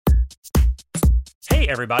Hey,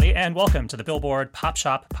 everybody, and welcome to the Billboard Pop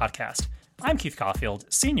Shop Podcast. I'm Keith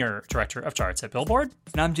Caulfield, Senior Director of Charts at Billboard.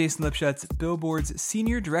 And I'm Jason Lipschutz, Billboard's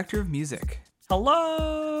Senior Director of Music.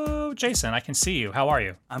 Hello, Jason. I can see you. How are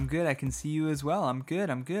you? I'm good. I can see you as well. I'm good.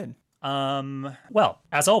 Well,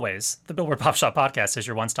 as always, the Billboard Pop Shop Podcast is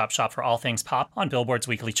your one-stop shop for all things pop on Billboard's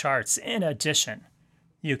weekly charts. In addition,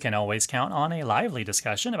 you can always count on a lively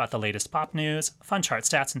discussion about the latest pop news, fun chart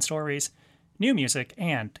stats and stories, new music,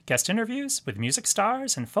 and guest interviews with music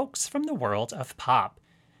stars and folks from the world of pop.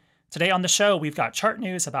 Today on the show, we've got chart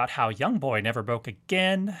news about how Youngboy Never Broke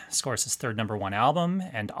Again scores his third #1 album,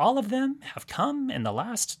 and all of them have come in the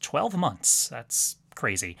last 12 months. That's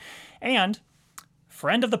crazy. And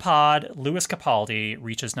friend of the pod, Lewis Capaldi,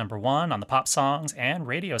 reaches #1 on the pop songs and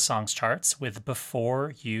radio songs charts with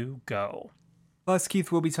Before You Go. Plus,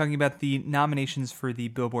 Keith will be talking about the nominations for the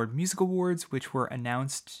Billboard Music Awards, which were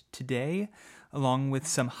announced today, along with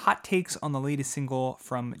some hot takes on the latest single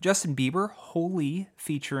from Justin Bieber, Holy,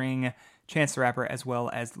 featuring Chance the Rapper, as well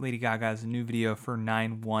as Lady Gaga's new video for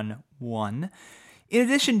 911. In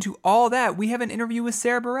addition to all that, we have an interview with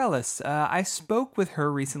Sara Bareilles. I spoke with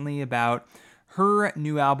her recently about her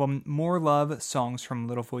new album, More Love, Songs from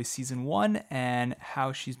Little Voice Season 1, and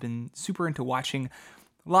how she's been super into watching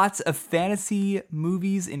lots of fantasy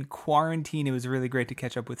movies in quarantine. It was really great to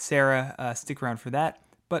catch up with Sara. Stick around for that.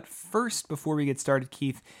 But first, before we get started,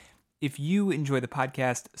 Keith, if you enjoy the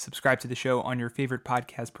podcast, subscribe to the show on your favorite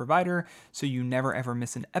podcast provider so you never ever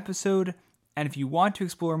miss an episode. And if you want to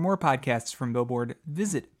explore more podcasts from Billboard,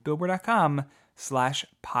 visit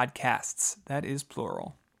billboard.com/podcasts. That is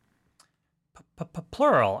plural.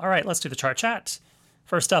 Plural. All right, let's do the chart chat.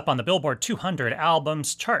 First up on the Billboard 200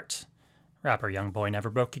 albums chart, rapper Youngboy Never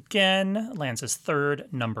Broke Again lands his third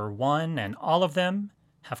 #1, and all of them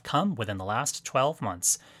have come within the last 12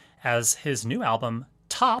 months, as his new album,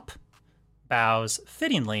 Top, bows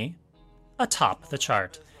fittingly atop the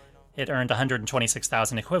chart. It earned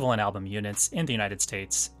 126,000 equivalent album units in the United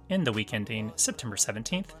States in the week ending September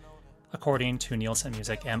 17th, according to Nielsen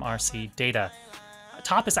Music MRC data.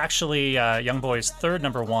 Top is actually Youngboy's third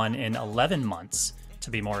 #1 in 11 months,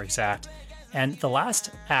 to be more exact, and the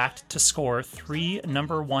last act to score 3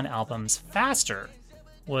 #1 albums faster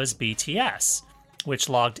was BTS, which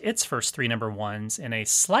logged its first 3 #1s in a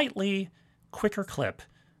slightly quicker clip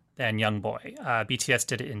than Youngboy. BTS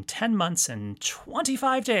did it in 10 months and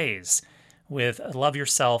 25 days with Love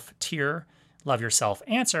Yourself Tear, Love Yourself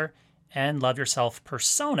Answer, and Love Yourself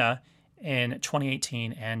Persona in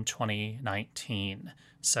 2018 and 2019.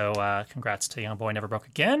 So congrats to Youngboy Never Broke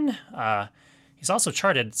Again. He's also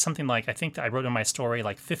charted something like, I think I wrote in my story,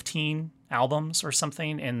 like 15 albums or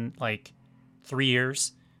something in like 3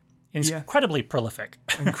 years. Incredibly prolific.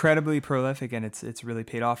 Incredibly prolific, and it's really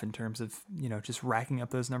paid off in terms of, just racking up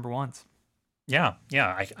those #1s. Yeah.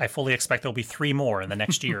 I fully expect there'll be 3 more in the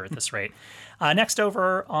next year at this rate. Next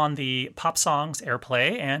over on the pop songs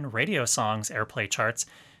airplay and radio songs airplay charts,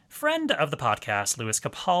 friend of the podcast, Lewis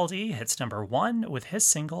Capaldi, hits #1 with his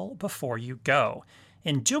single Before You Go.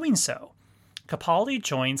 In doing so, Capaldi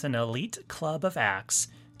joins an elite club of acts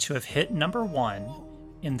to have hit #1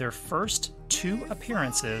 in their first 2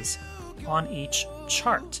 appearances on each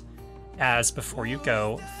chart, as Before You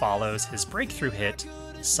Go follows his breakthrough hit,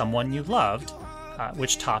 Someone You Loved,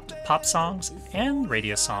 which topped pop songs and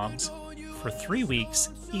radio songs for 3 weeks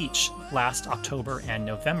each last October and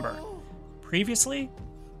November. Previously,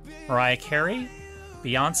 Mariah Carey,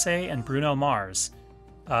 Beyonce, and Bruno Mars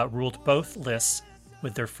ruled both lists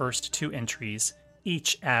with their first 2 entries,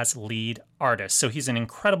 each as lead artists. So he's an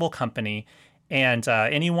incredible company. And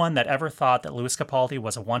anyone that ever thought that Lewis Capaldi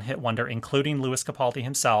was a one-hit wonder, including Lewis Capaldi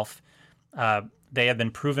himself, they have been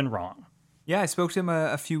proven wrong. Yeah, I spoke to him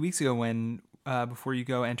a few weeks ago when Before You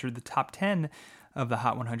Go entered the top 10 of the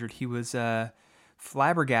Hot 100. He was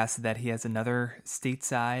flabbergasted that he has another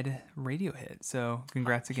stateside radio hit. So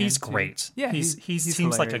congrats again. He's great. Yeah, he seems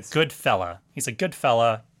hilarious. like a good fella. He's a good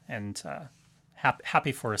fella, and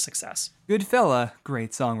happy for his success. Good fella,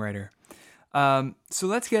 great songwriter. So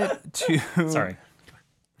let's get to... Sorry.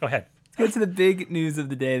 Go ahead. Let's get to the big news of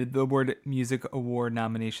the day. The Billboard Music Award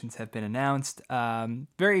nominations have been announced.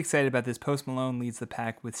 Very excited about this. Post Malone leads the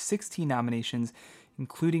pack with 16 nominations,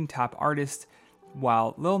 including Top Artist,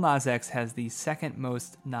 while Lil Nas X has the second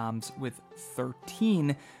most noms with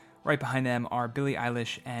 13. Right behind them are Billie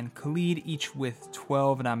Eilish and Khalid, each with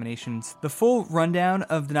 12 nominations. The full rundown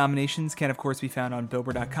of the nominations can, of course, be found on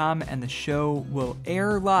Billboard.com, and the show will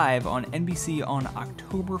air live on NBC on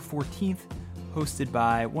October 14th, hosted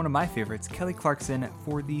by one of my favorites, Kelly Clarkson,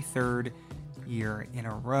 for the 3rd year in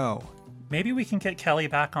a row. Maybe we can get Kelly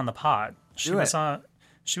back on the pod. She was our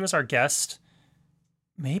guest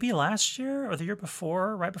maybe last year or the year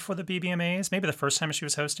before, right before the BBMAs, maybe the first time she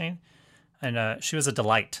was hosting. And she was a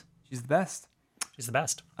delight. She's the best. She's the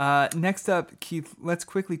best. Next up, Keith, let's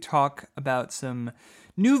quickly talk about some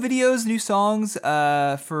new videos, new songs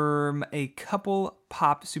from a couple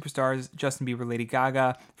pop superstars, Justin Bieber, Lady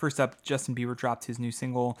Gaga. First up, Justin Bieber dropped his new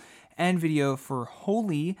single and video for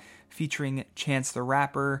Holy, featuring Chance the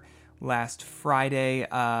Rapper last Friday.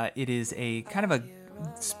 It is a kind of a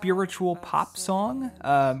spiritual pop song,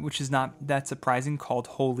 which is not that surprising, called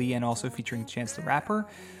Holy, and also featuring Chance the Rapper.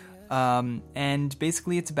 And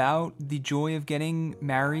basically it's about the joy of getting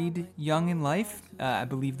married young in life. I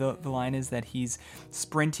believe the line is that he's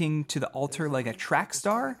sprinting to the altar like a track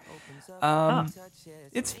star.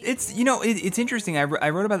 It's interesting. I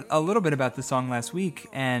wrote about a little bit about the song last week,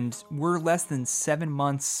 and we're less than 7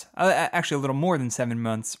 months, actually a little more than 7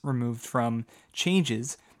 months removed from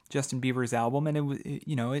Changes, Justin Bieber's album,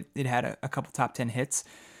 and it had a couple top 10 hits,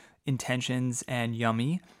 Intentions and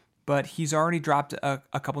Yummy. But he's already dropped a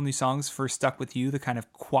couple new songs for Stuck With You, the kind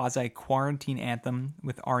of quasi-quarantine anthem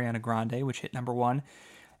with Ariana Grande, which hit number 1.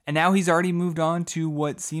 And now he's already moved on to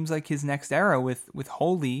what seems like his next era with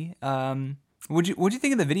Holy. What'd you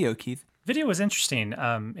think of the video, Keith? Video was interesting.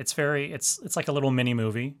 It's like a little mini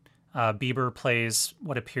movie. Bieber plays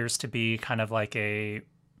what appears to be kind of like an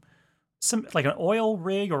oil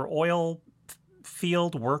rig or oil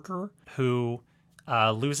field worker who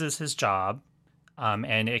loses his job.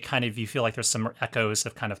 And it kind of, you feel like there's some echoes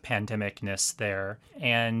of kind of pandemicness there.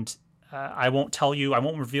 And I won't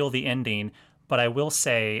reveal the ending, but I will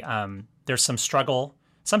say there's some struggle.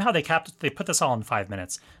 Somehow they put this all in 5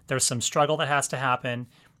 minutes. There's some struggle that has to happen.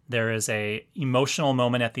 There is a emotional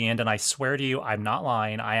moment at the end, and I swear to you, I'm not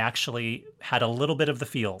lying. I actually had a little bit of the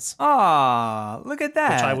feels. Ah, look at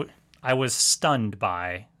that. Which I was stunned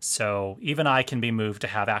by. So even I can be moved to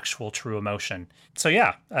have actual true emotion. So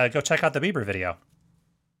yeah, go check out the Bieber video.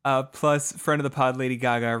 Plus, friend of the pod, Lady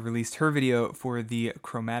Gaga, released her video for the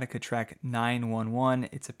Chromatica track 911.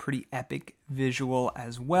 It's a pretty epic visual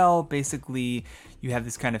as well. Basically, you have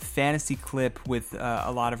this kind of fantasy clip with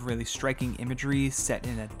a lot of really striking imagery set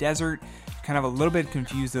in a desert. Kind of a little bit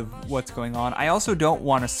confused of what's going on. I also don't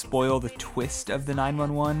want to spoil the twist of the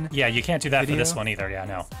 911. Yeah, you can't do that video for this one either. Yeah,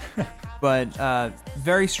 no. But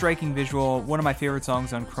very striking visual. One of my favorite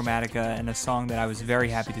songs on Chromatica, and a song that I was very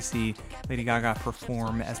happy to see Lady Gaga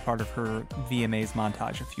perform as part of her VMAs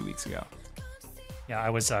montage a few weeks ago. Yeah, I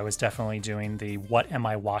was definitely doing the "what am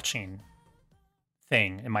I watching"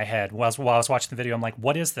 thing in my head while I was watching the video. I'm like,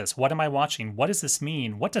 what is this? What am I watching? What does this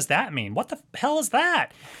mean? What does that mean? What the hell is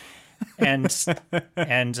that? And so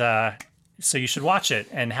you should watch it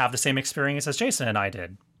and have the same experience as Jason and I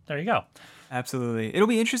did. There you go. Absolutely. It'll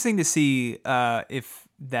be interesting to see if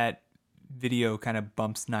that video kind of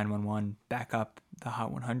bumps 911 back up the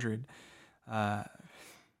Hot 100.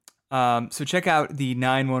 So check out the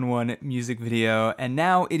 911 music video. And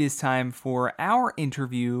now it is time for our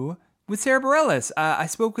interview with Sara Bareilles. I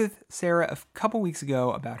spoke with Sara a couple weeks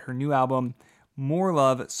ago about her new album, More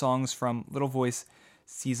Love, Songs from Little Voice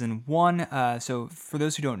Season 1. So for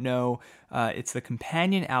those who don't know, it's the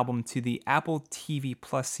companion album to the Apple TV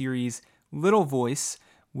Plus series Little Voice,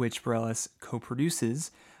 which Bareilles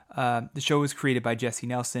co-produces. The show was created by Jesse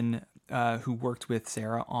Nelson, who worked with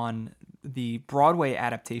Sara on the Broadway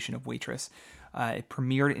adaptation of Waitress. It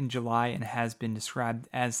premiered in July and has been described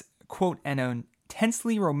as, quote, an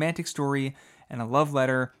intensely romantic story and a love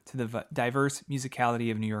letter to the diverse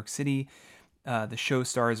musicality of New York City. The show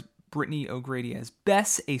stars Brittany O'Grady as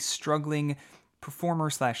Bess, a struggling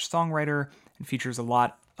performer/songwriter, and features a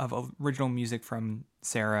lot of original music from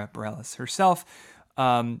Sara Bareilles herself.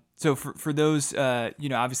 So for those,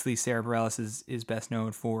 obviously Sara Bareilles is best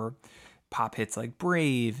known for pop hits like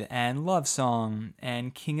Brave and Love Song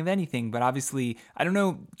and King of Anything. But obviously, I don't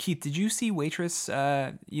know, Keith, did you see Waitress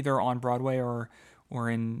either on Broadway or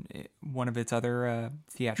in one of its other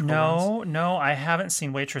theatrical runs? No, I haven't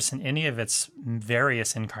seen Waitress in any of its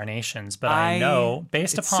various incarnations, but I know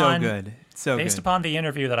based upon the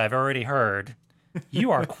interview that I've already heard,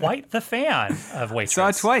 you are quite the fan of Waitress. I saw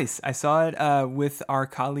it twice. I saw it with our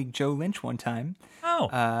colleague Joe Lynch one time. Oh.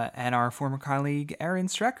 And our former colleague Aaron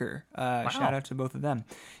Strecker. Wow. Shout out to both of them.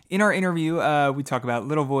 In our interview, we talk about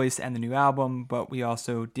Little Voice and the new album, but we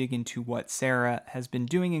also dig into what Sara has been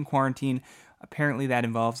doing in quarantine. Apparently that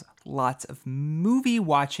involves lots of movie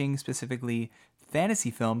watching, specifically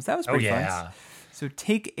fantasy films. That was pretty fun. So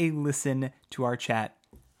take a listen to our chat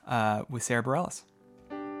with Sara Bareilles.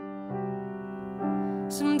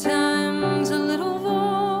 Sometimes a little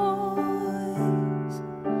voice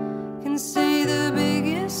can say the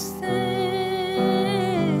biggest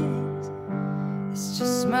things. It's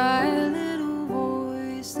just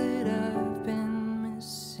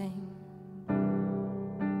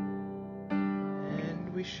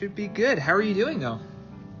should be good. How are you doing, though?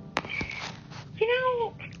 You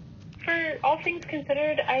know, for all things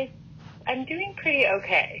considered, I'm doing pretty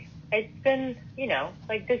okay. It's been,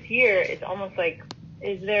 like this year, it's almost like,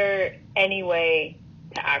 is there any way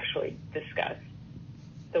to actually discuss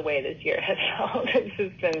the way this year has felt? It's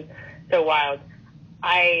just been so wild.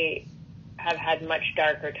 I have had much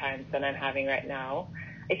darker times than I'm having right now.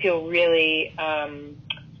 I feel really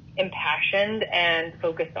impassioned and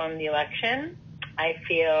focused on the election. I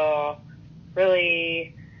feel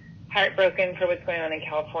really heartbroken for what's going on in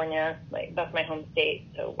California. Like, that's my home state,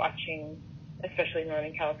 so watching, especially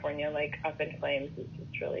Northern California, like, up in flames is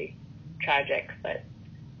just really tragic. But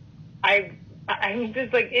I'm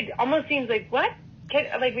just like, it almost seems like, what?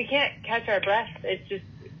 We can't catch our breath. It's just,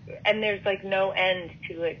 and there's like no end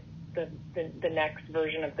to like the next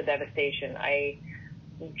version of the devastation. I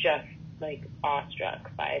just like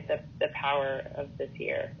awestruck by the power of this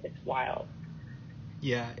year. It's wild.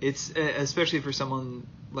 Yeah, it's especially for someone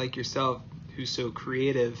like yourself who's so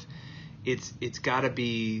creative. It's got to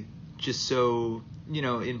be just so,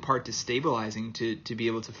 in part destabilizing to be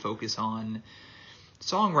able to focus on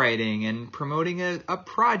songwriting and promoting a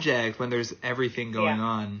project when there's everything going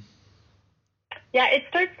on. Yeah, it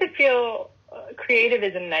starts to feel creative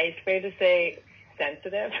is a nice way to say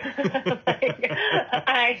sensitive.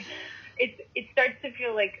 It starts to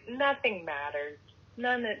feel like nothing matters.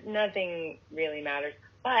 Nothing really matters.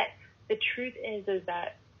 But the truth is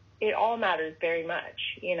that it all matters very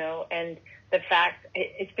much, and the fact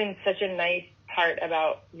it's been such a nice part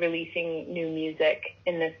about releasing new music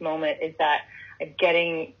in this moment is that I'm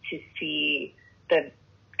getting to see the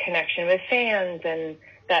connection with fans, and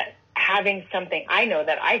that having something, I know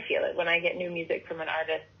that I feel it when I get new music from an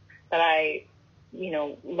artist that I,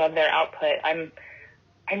 love their output. I'm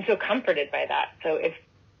so comforted by that. So if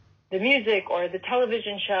the music or the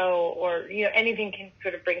television show or, anything can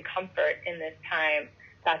sort of bring comfort in this time,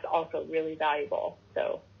 that's also really valuable.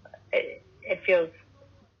 So it feels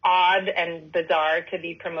odd and bizarre to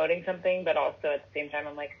be promoting something, but also at the same time,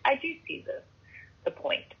 I'm like, I do see the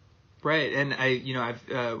point. Right. And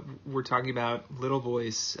we're talking about Little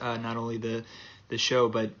Voice, not only the show,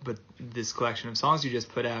 but this collection of songs you just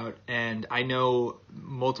put out. And I know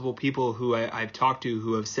multiple people who I've talked to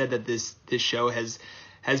who have said that this show has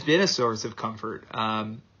been a source of comfort.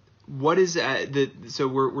 What is so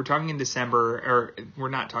we're talking in December, or we're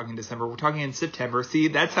not talking December, we're talking in September. See,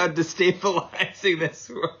 that's how destabilizing this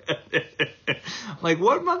was. Like,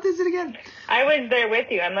 what month is it again? I was there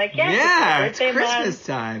with you. I'm like, it's Christmas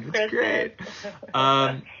time. It's great.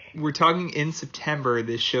 We're talking in September.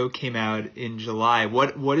 This show came out in July.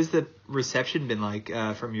 What has the reception been like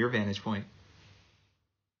from your vantage point?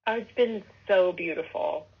 Oh, it's been so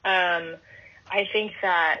beautiful. I think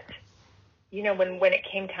that, when it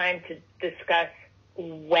came time to discuss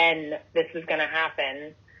when this was going to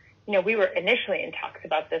happen, we were initially in talks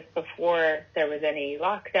about this before there was any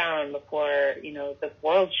lockdown, before, the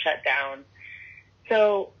world shut down.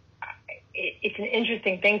 So it's an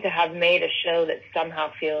interesting thing to have made a show that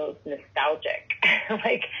somehow feels nostalgic.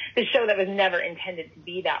 Like, the show that was never intended to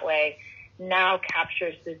be that way now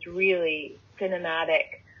captures this really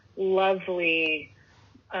cinematic, lovely,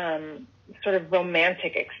 sort of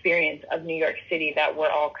romantic experience of New York City that we're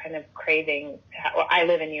all kind of craving to have. Well, I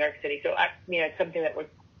live in New York City, so it's something that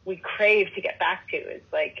we crave to get back to.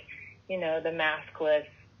 It's like, the maskless,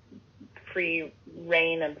 free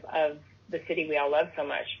reign of the city we all love so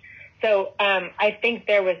much. So I think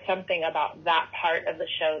there was something about that part of the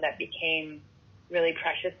show that became really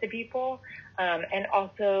precious to people. And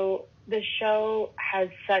also, the show has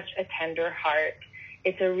such a tender heart.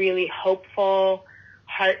 It's a really hopeful,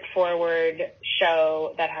 heart-forward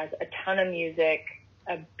show that has a ton of music,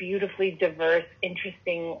 a beautifully diverse,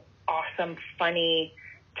 interesting, awesome, funny,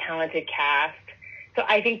 talented cast. So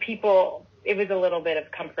I think it was a little bit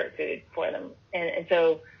of comfort food for them. And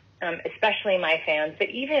so, especially my fans, but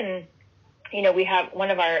even, we have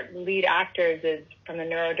one of our lead actors is from the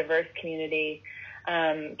neurodiverse community,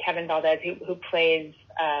 Kevin Valdez, who plays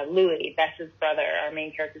Louis, Bess's brother, our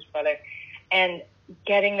main character's brother. And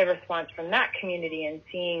getting the response from that community and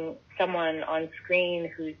seeing someone on screen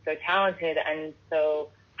who's so talented and so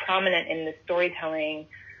prominent in the storytelling,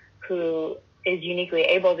 who is uniquely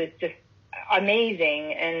able, is just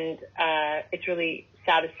amazing. And it's really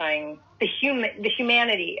satisfying. The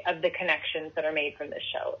humanity of the connections that are made from this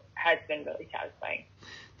show has been really satisfying.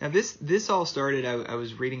 Now, this all started, I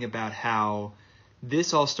was reading about how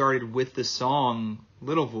this all started with the song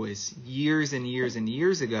Little Voice years and years and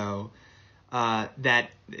years ago. That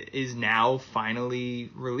is now finally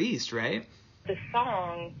released, right? the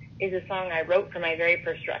song is a song I wrote for my very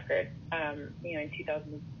first record, in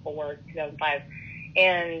 2004, 2005.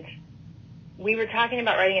 And we were talking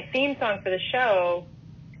about writing a theme song for the show,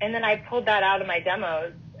 and then I pulled that out of my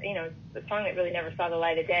demos. It's a song that really never saw the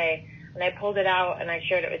light of day. And I pulled it out and I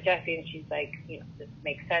shared it with Jessie, and she's like, this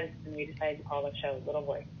makes sense. And we decided to call the show Little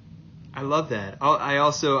Voice. I love that.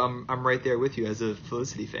 I'm right there with you as a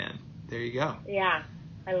Felicity fan. There you go. Yeah,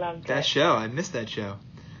 I loved that it. show. I missed that show.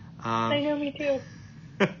 I know, me too.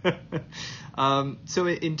 So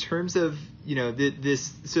in terms of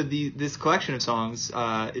this collection of songs,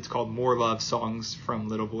 it's called More Love Songs from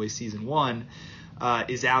Little Voice Season 1,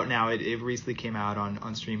 is out now. It recently came out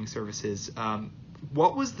on streaming services.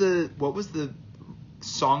 What was the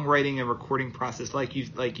songwriting and recording process like?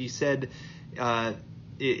 You said,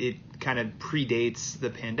 it kind of predates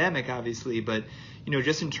the pandemic, obviously, but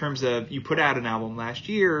just in terms of, you put out an album last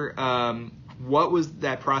year. What was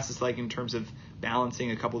that process like in terms of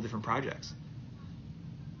balancing a couple of different projects?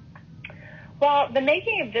 Well, the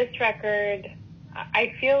making of this record,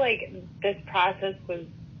 I feel like this process was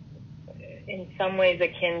in some ways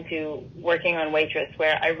akin to working on Waitress,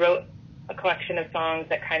 where I wrote a collection of songs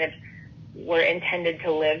that kind of were intended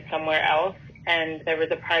to live somewhere else, and there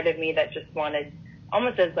was a part of me that just wanted,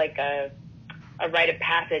 almost as like a rite of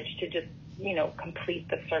passage, to just complete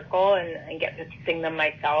the circle and get to sing them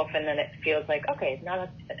myself, and then it feels like, okay, now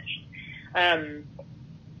that's finished. And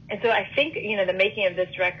so I think the making of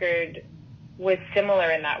this record was similar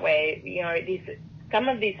in that way. Some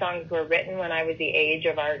of these songs were written when I was the age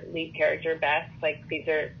of our lead character Beth. Like, these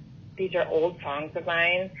are old songs of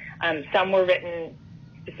mine. Some were written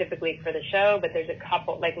specifically for the show, but there's a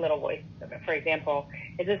couple, like Little Voice, for example,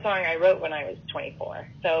 is a song I wrote when I was 24.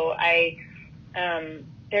 So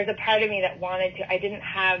there's a part of me that I didn't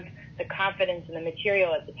have the confidence in the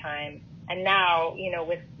material at the time. And now,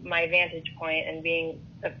 with my vantage point and being,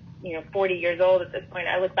 40 years old at this point,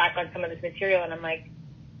 I look back on some of this material and I'm like,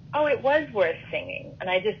 oh, it was worth singing. And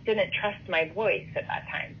I just didn't trust my voice at that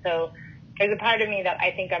time. So there's a part of me that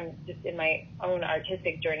I think I'm just in my own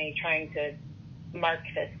artistic journey trying to mark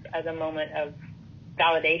this as a moment of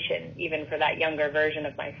validation, even for that younger version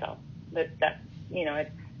of myself.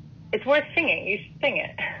 It's worth singing. You should sing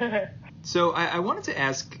it. So I wanted to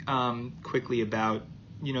ask quickly about,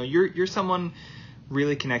 you're someone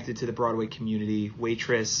really connected to the Broadway community.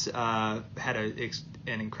 Waitress had an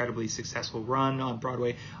incredibly successful run on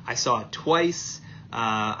Broadway. I saw it twice.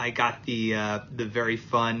 I got the very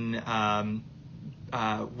fun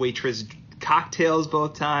Waitress cocktails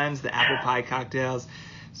both times, the apple pie cocktails.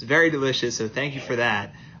 It's very delicious, so thank you for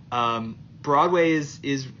that. Broadway is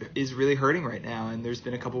really hurting right now, and there's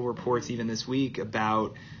been a couple reports even this week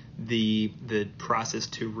about the process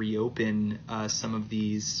to reopen some of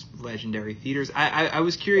these legendary theaters. I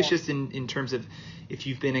was curious, just in terms of if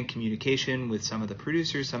you've been in communication with some of the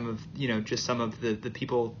producers, some of just some of the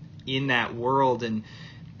people in that world, and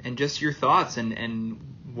just your thoughts and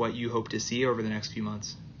what you hope to see over the next few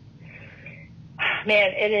months.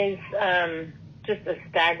 Man, it is just a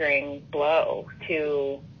staggering blow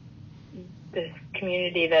to this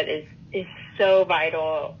community that is so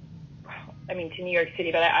vital. I mean, to New York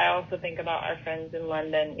City, but I also think about our friends in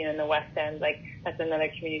London, in the West End. Like, that's another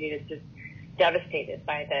community that's just devastated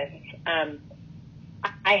by this.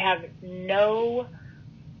 I have no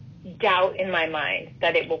doubt in my mind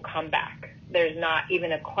that it will come back. There's not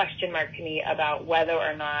even a question mark to me about whether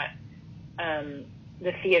or not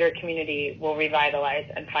the theater community will revitalize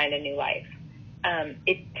and find a new life. To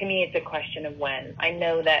me, it's a question of when. I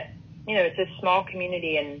know that, it's a small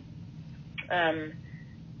community, and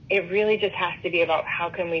it really just has to be about how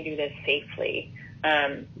can we do this safely.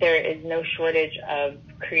 There is no shortage of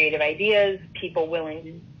creative ideas, people willing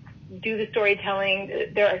to do the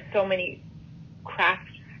storytelling. There are so many craft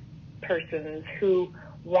persons who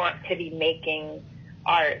want to be making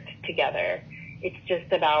art together. It's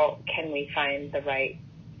just about, can we find the right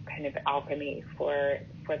kind of alchemy for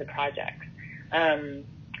the project. I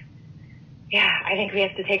think we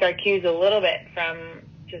have to take our cues a little bit from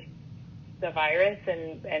just the virus,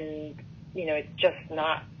 and it's just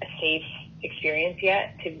not a safe experience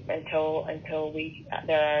yet until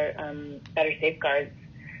there are better safeguards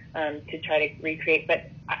to try to recreate. But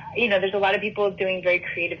there's a lot of people doing very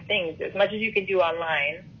creative things. As much as you can do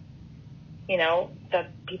online,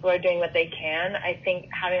 that people are doing what they can. I think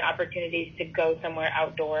having opportunities to go somewhere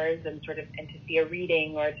outdoors and to see a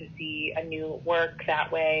reading or to see a new work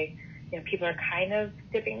that way, people are kind of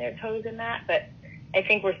dipping their toes in that, but I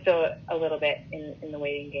think we're still a little bit in the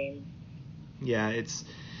waiting game. Yeah, it's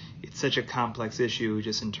such a complex issue,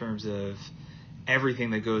 just in terms of everything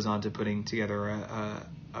that goes on to putting together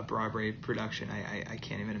a Broadway production. I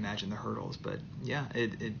can't even imagine the hurdles, but yeah,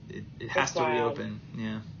 it has It's to wild. reopen.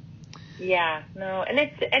 Yeah. Yeah, no,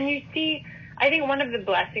 and you see, I think one of the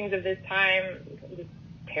blessings of this time, this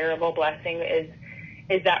terrible blessing,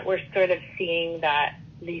 is that we're sort of seeing that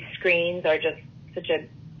these screens are just such a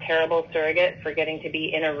terrible surrogate for getting to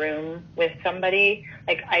be in a room with somebody.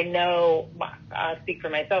 Like, I know, I'll speak for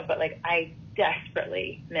myself, but like, I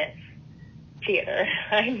desperately miss theater.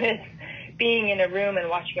 I miss being in a room and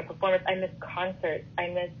watching a performance. I miss concerts.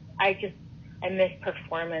 I miss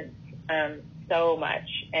performance so much.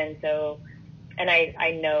 And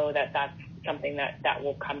I know that that's something that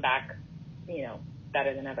will come back,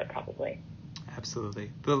 better than ever, probably. Absolutely.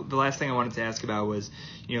 The last thing I wanted to ask about was,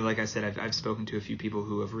 like I said, I've spoken to a few people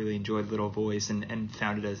who have really enjoyed Little Voice and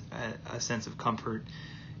found it a sense of comfort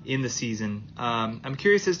in the season. I'm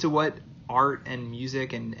curious as to what art and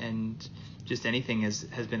music and just anything has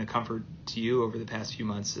been a comfort to you over the past few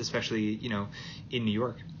months, especially, in New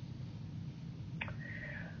York.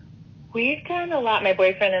 We've done a lot. My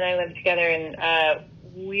boyfriend and I live together, and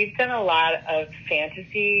we've done a lot of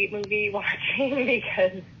fantasy movie watching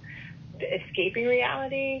because escaping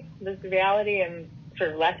reality, this reality I'm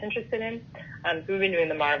sort of less interested in. So we've been doing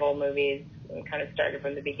the Marvel movies and kind of started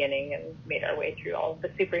from the beginning and made our way through all of the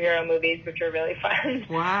superhero movies, which are really fun.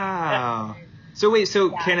 Wow. So wait,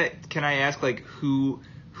 Yeah. can I ask, like, who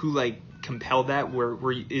like compelled that?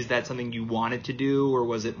 Is that something you wanted to do, or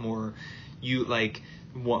was it more you, like,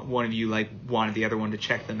 one of you like wanted the other one to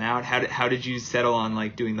check them out? How did you settle on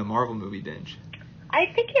like doing the Marvel movie binge? I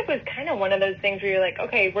think it was kind of one of those things where you're like,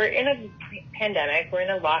 okay, we're in a pandemic, we're in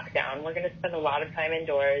a lockdown, we're going to spend a lot of time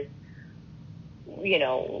indoors.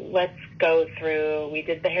 Let's go through. We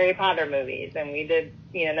did the Harry Potter movies, and we did,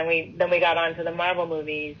 then we got onto the Marvel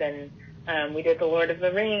movies, and we did the Lord of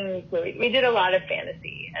the Rings movies. We did a lot of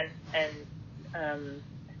fantasy, and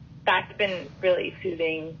that's been really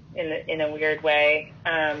soothing in a weird way.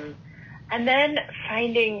 And then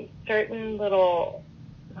finding certain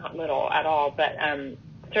not little at all, but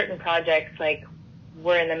certain projects, like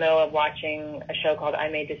we're in the middle of watching a show called I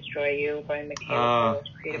May Destroy You by Michaela,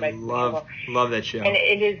 created by Michaela. Love that show. And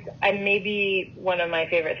it is maybe one of my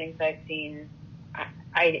favorite things I've seen.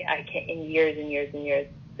 I can't, in years and years and years,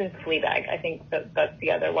 since Fleabag. I think that's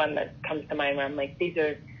the other one that comes to mind where I'm like, these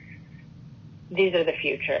are the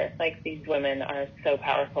future. Like, these women are so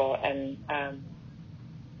powerful. And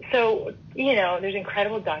so, there's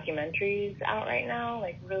incredible documentaries out right now,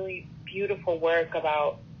 like really beautiful work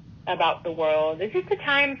about the world. This is the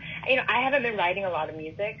time, I haven't been writing a lot of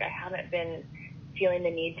music. I haven't been feeling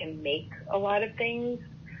the need to make a lot of things.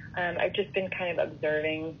 I've just been kind of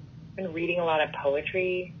observing, been reading a lot of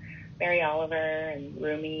poetry, Mary Oliver and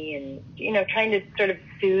Rumi, and, trying to sort of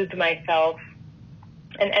soothe myself.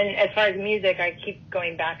 And as far as music, I keep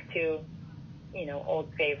going back to,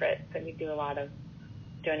 old favorites. And we do a lot of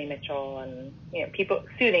Joni Mitchell and, people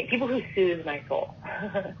who soothe my soul.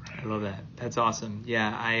 I love that. That's awesome.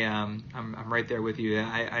 Yeah, I'm right there with you.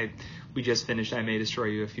 We just finished I May Destroy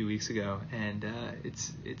You a few weeks ago, and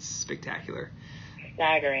it's spectacular.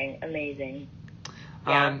 Staggering, amazing.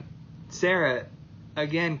 Yeah. Sarah,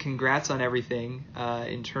 again, congrats on everything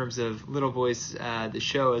in terms of Little Voice, the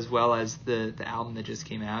show, as well as the album that just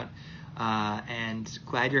came out. And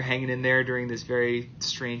glad you're hanging in there during this very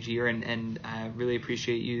strange year, and I really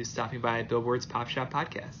appreciate you stopping by Billboard's Pop Shop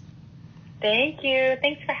podcast. Thank you.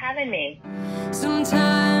 Thanks for having me.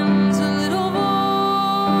 Sometimes a little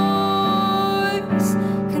voice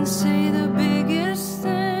can say the biggest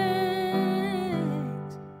things.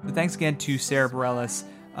 So thanks again to Sara Bareilles.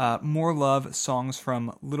 More Love, Songs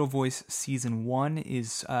from Little Voice Season 1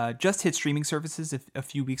 is just hit streaming services a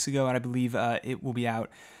few weeks ago, and I believe it will be out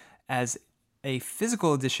as a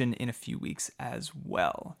physical edition in a few weeks as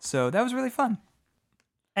well. So that was really fun.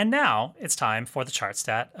 And now it's time for the chart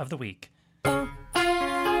stat of the week.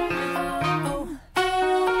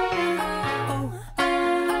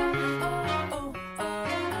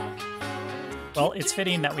 Well, it's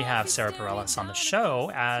fitting that we have Sara Bareilles on the show,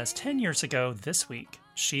 as 10 years ago this week,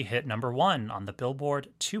 she hit number 1 on the Billboard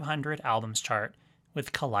 200 albums chart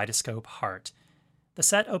with Kaleidoscope Heart. The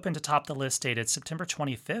set opened atop the list dated September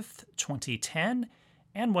 25th, 2010,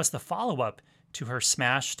 and was the follow-up to her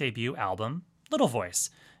smash debut album, Little Voice.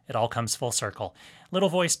 It all comes full circle. Little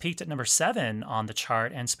Voice peaked at number 7 on the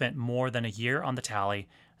chart and spent more than a year on the tally,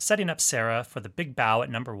 setting up Sara for the big bow at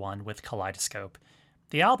number 1 with Kaleidoscope.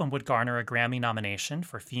 The album would garner a Grammy nomination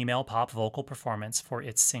for Female Pop Vocal Performance for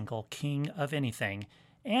its single King of Anything,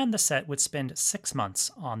 and the set would spend 6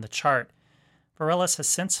 months on the chart. Bareilles has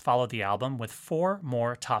since followed the album with 4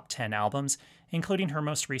 more top 10 albums, including her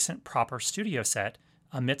most recent proper studio set,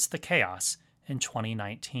 amidst the chaos in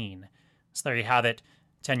 2019. So there you have it.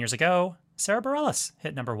 10 years ago, Sara Bareilles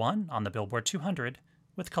hit number 1 on the Billboard 200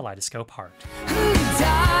 with Kaleidoscope Heart. Who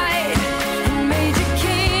died and made you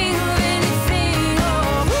king of anything?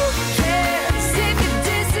 Oh, who cares if you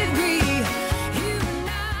disagree? You and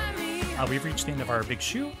I, me. We've reached the end of our big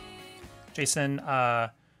shoe. Jason,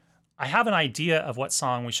 I have an idea of what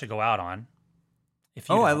song we should go out on. If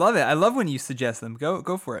you I don't. love it. I love when you suggest them.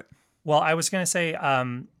 Go for it. Well, I was going to say,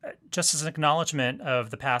 just as an acknowledgement of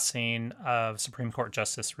the passing of Supreme Court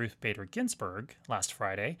Justice Ruth Bader Ginsburg last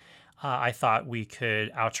Friday, I thought we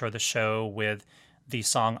could outro the show with the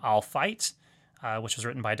song I'll Fight, which was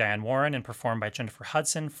written by Diane Warren and performed by Jennifer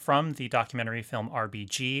Hudson from the documentary film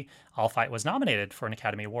RBG. I'll Fight was nominated for an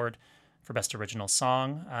Academy Award for Best Original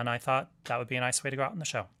Song, and I thought that would be a nice way to go out on the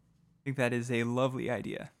show. I think that is a lovely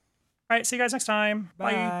idea. All right, see you guys next time.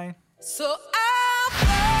 Bye. So